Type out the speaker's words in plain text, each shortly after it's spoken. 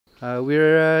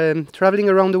We're traveling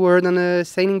around the world on a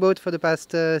sailing boat for the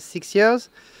past 6 years,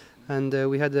 and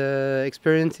we had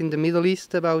experience in the Middle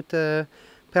East about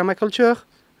permaculture,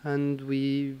 and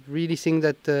we really think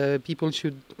that people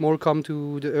should more come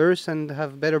to the earth and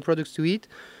have better products to eat.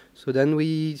 So then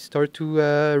we start to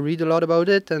read a lot about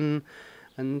it and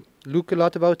look a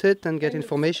lot about it and get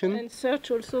information. And search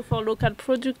also for local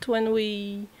product when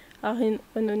we are in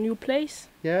a new place.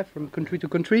 Yeah, from country to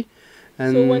country.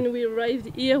 And so when we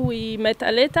arrived here, we met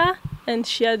Aleta, and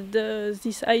she had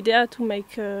this idea to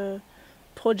make a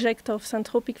project of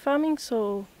syntropic farming.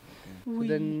 So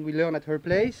then we learned at her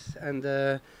place, and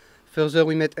further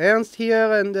we met Ernst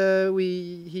here, and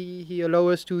he allowed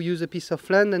us to use a piece of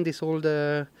land and this old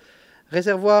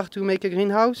reservoir to make a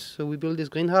greenhouse. So we built this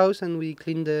greenhouse and we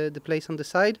cleaned the place on the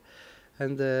side,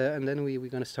 and then we're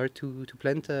gonna start to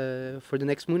plant for the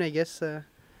next moon, I guess.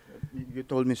 You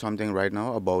told me something right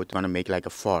now about gonna make like a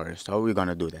forest. How are we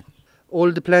gonna do that?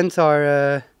 All the plants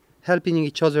are helping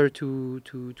each other to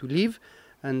live,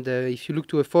 and if you look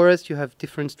to a forest, you have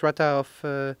different strata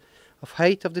of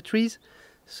height of the trees.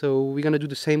 So we're gonna do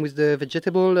the same with the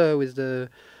vegetable. With the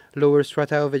lower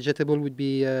strata of vegetable would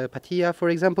be patilla, for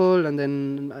example, and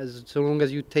then so long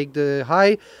as you take the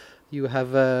high, you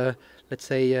have let's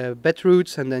say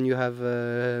beetroots, and then you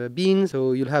have beans.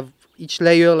 So you'll have each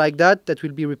layer like that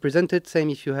will be represented.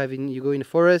 Same if you you go in a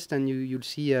forest and you'll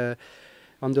see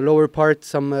on the lower part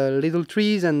some little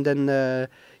trees, and then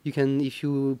you can, if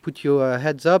you put your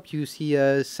heads up, you see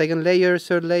a second layer,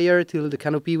 third layer, till the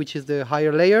canopy, which is the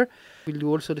higher layer. We'll do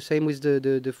also the same with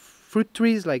the fruit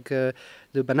trees, like the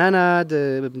banana,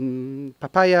 the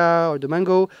papaya, or the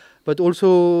mango. But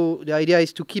also the idea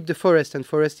is to keep the forest, and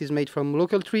forest is made from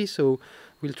local trees, so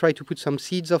we'll try to put some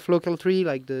seeds of local tree,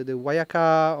 like the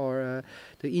wayaka or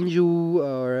the inju,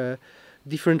 or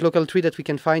different local tree that we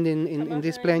can find in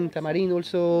this plain. Tamarind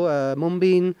also,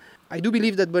 mombin. I do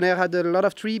believe that Bonaire had a lot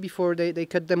of tree before they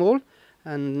cut them all,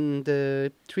 and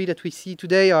the tree that we see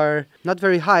today are not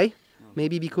very high,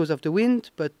 maybe because of the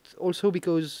wind, but also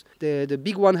because the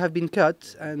big one have been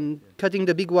cut, and cutting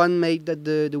the big one made that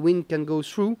the wind can go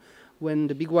through, when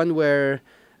the big one were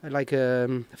like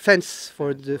a fence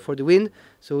for the wind.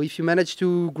 So if you manage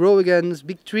to grow against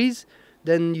big trees,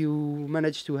 then you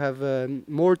manage to have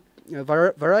more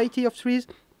variety of trees,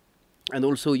 and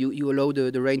also you allow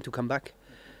the rain to come back,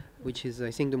 which is, I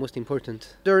think, the most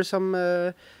important. There are some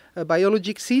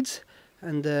biologic seeds,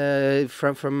 and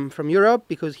from Europe,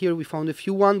 because here we found a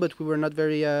few but we were not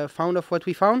very fond of what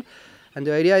we found. And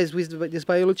the idea is with this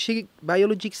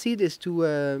biologic seed is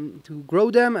to grow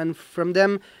them, and from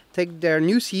them take their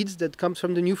new seeds that comes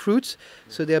from the new fruits,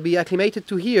 so they'll be acclimated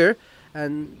to here.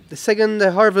 And the second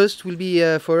harvest will be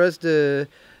for us the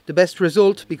best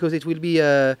result, because it will be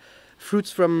fruits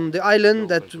from the island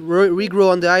that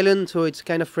regrow on the island, so it's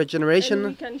kind of regeneration. And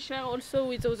we can share also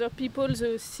with other people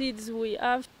the seeds we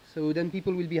have. So then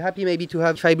people will be happy maybe to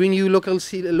have, if I bring you local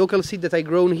seed that I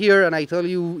grown here, and I tell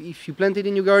you if you plant it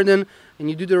in your garden and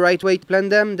you do the right way to plant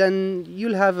them, then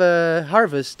you'll have a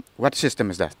harvest. What system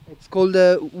is that? It's called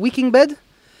a wicking bed,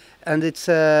 and it's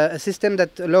a system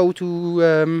that allows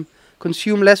to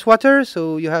consume less water.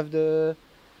 So you have the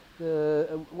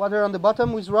water on the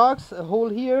bottom with rocks, a hole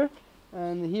here,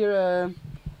 and here a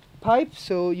pipe.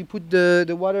 So you put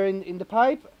the water in the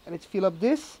pipe, and it's fill up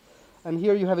this. And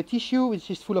here you have a tissue which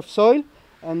is full of soil,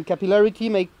 and capillarity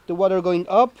make the water going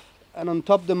up, and on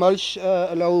top the mulch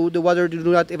allow the water to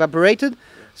do not evaporate.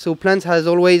 So plants has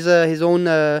always his own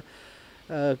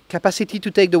capacity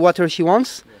to take the water she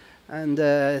wants, and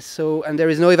there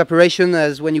is no evaporation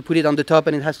as when you put it on the top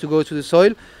and it has to go to the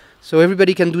soil. So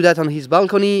everybody can do that on his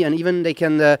balcony, and even they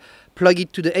can plug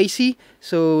it to the AC.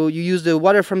 So you use the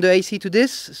water from the AC to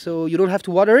this, so you don't have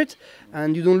to water it,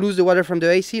 and you don't lose the water from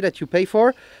the AC that you pay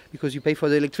for, because you pay for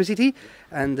the electricity,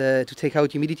 and to take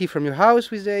out humidity from your house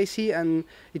with the AC. And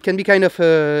it can be kind of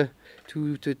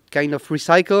to kind of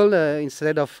recycle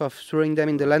instead of throwing them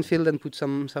in the landfill and put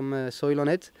some soil on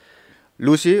it.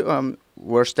 Lucie,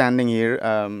 we're standing here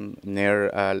near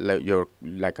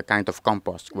like a kind of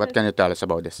compost. What can you tell us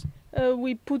about this?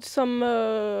 We put some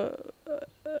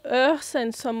earth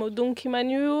and some donkey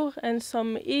manure and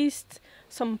some yeast,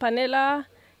 some panela,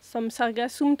 some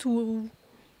sargassum to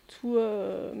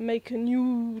make a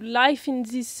new life in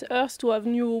this earth, to have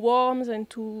new worms, and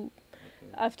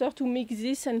after to mix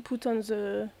this and put on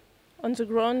the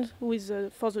ground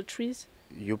with for the trees.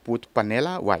 You put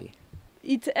panela? Why?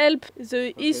 It helps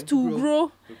the yeast to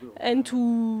grow and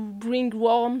to bring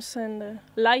worms and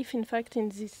life, in fact, in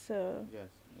this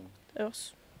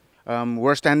earth.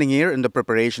 We're standing here in the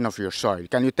preparation of your soil.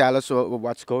 Can you tell us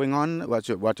what's going on?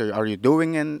 What are you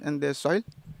doing in this soil?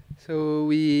 So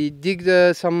we digged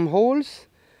some holes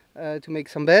to make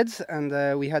some beds, and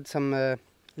we had some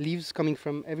leaves coming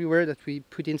from everywhere that we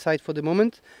put inside for the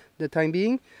moment, the time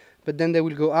being. But then they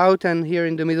will go out, and here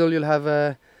in the middle you'll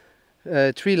have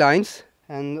 3 lines.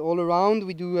 And all around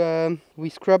we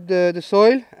scrub the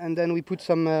soil, and then we put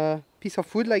some piece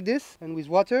of wood like this, and with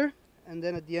water. And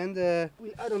then at the end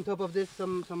we add on top of this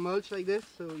some mulch like this,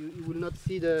 so you will not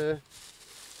see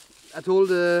at all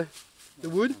the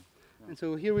wood. And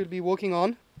so here we'll be walking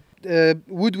on. The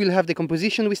wood will have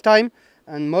decomposition with time,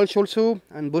 and mulch also,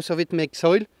 and both of it make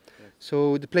soil. Yes.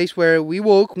 So the place where we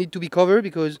walk need to be covered,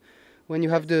 because when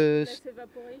you have the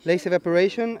less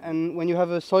evaporation, and when you have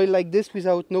a soil like this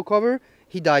without no cover,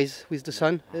 he dies with the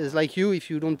sun. It's like you, if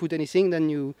you don't put anything, then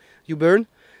you burn.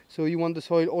 So you want the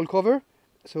soil all cover.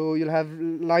 So you'll have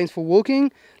lines for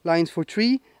walking, lines for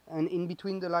tree, and in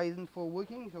between the lines for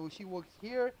walking. So she walks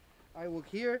here, I walk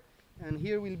here, and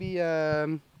here will be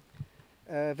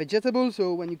vegetable.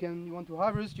 So when you want to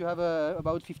harvest, you have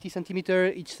about 50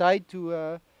 centimeter each side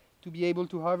to be able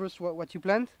to harvest what you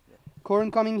plant.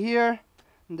 Corn coming here,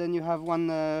 and then you have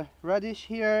one radish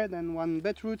here, then one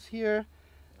beetroots here,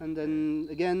 and then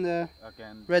again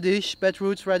radish,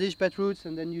 beetroots, radish, beetroots,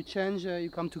 and then you change,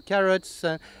 you come to carrots.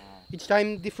 Each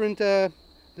time different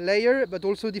layer, but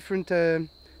also different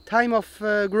time of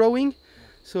growing.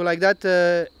 So like that,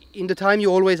 in the time you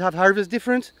always have harvest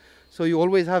different, so you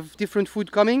always have different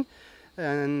food coming.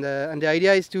 And the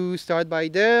idea is to start by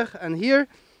there and here,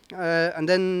 and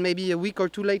then maybe a week or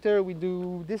 2 later we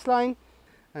do this line,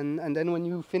 and then when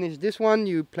you finish this one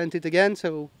you plant it again,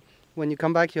 so when you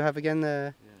come back you have again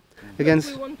again.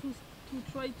 We want to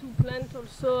try to plant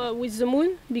also with the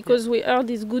moon, because we heard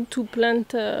it's good to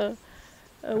plant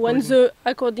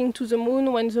according to the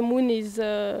moon, when the moon is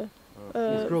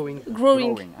growing.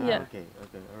 Yeah. Okay,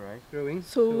 all right. Growing.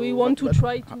 So we want to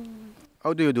try to...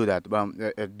 How do you do that?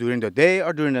 During the day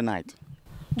or during the night?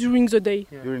 During the day.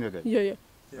 Yeah. During the day? Yeah.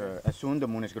 As soon the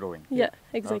moon is growing? Yeah,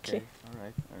 exactly. Okay, all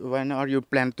right. When are you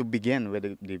planned to begin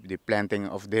with the planting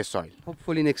of this soil?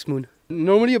 Hopefully next moon.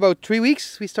 Normally about 3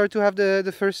 weeks we start to have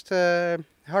the first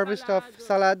harvest of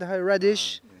salad,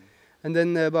 radish, and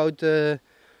then about 2-3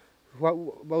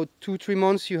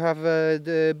 months you have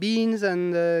the beans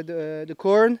and the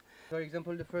corn. For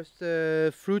example, the first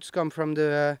fruits come from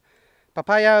the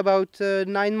papaya about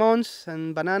 9 months,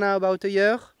 and banana about a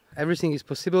year. Everything is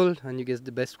possible, and you get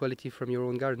the best quality from your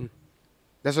own garden.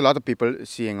 There's a lot of people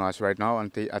seeing us right now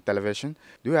on television.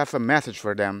 Do you have a message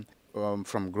for them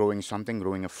from growing something,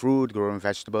 growing a fruit, growing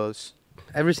vegetables?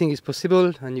 Everything is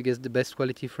possible, and you get the best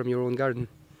quality from your own garden.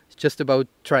 It's just about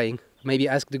trying. Maybe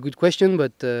ask the good question,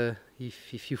 but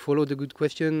if you follow the good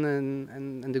question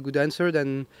and the good answer,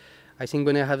 then I think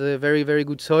Bonaire has a very, very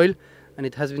good soil, and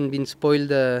it hasn't been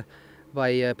spoiled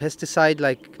by pesticide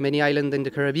like many islands in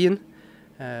the Caribbean.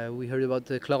 We heard about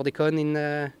the chlordécone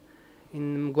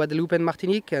in Guadeloupe and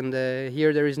Martinique, and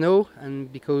here there is no.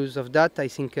 And because of that, I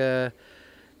think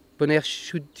Bonaire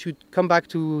should come back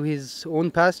to his own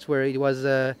past, where it was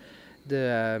the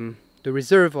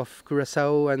reserve of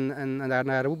Curacao and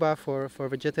Aruba for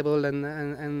vegetable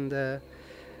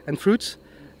and fruits.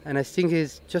 And I think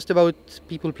it's just about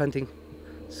people planting.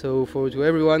 So to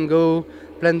everyone, go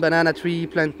plant banana tree,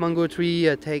 plant mango tree,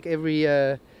 take every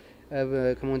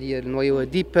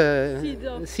deep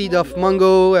seed of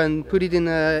mango and put it in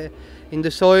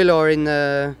the soil or in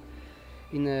a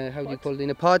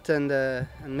pot, and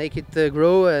make it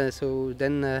grow. So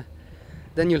then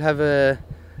you'll have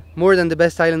more than the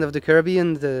best island of the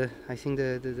Caribbean. I think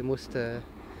the most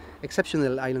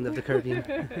exceptional island of the Caribbean.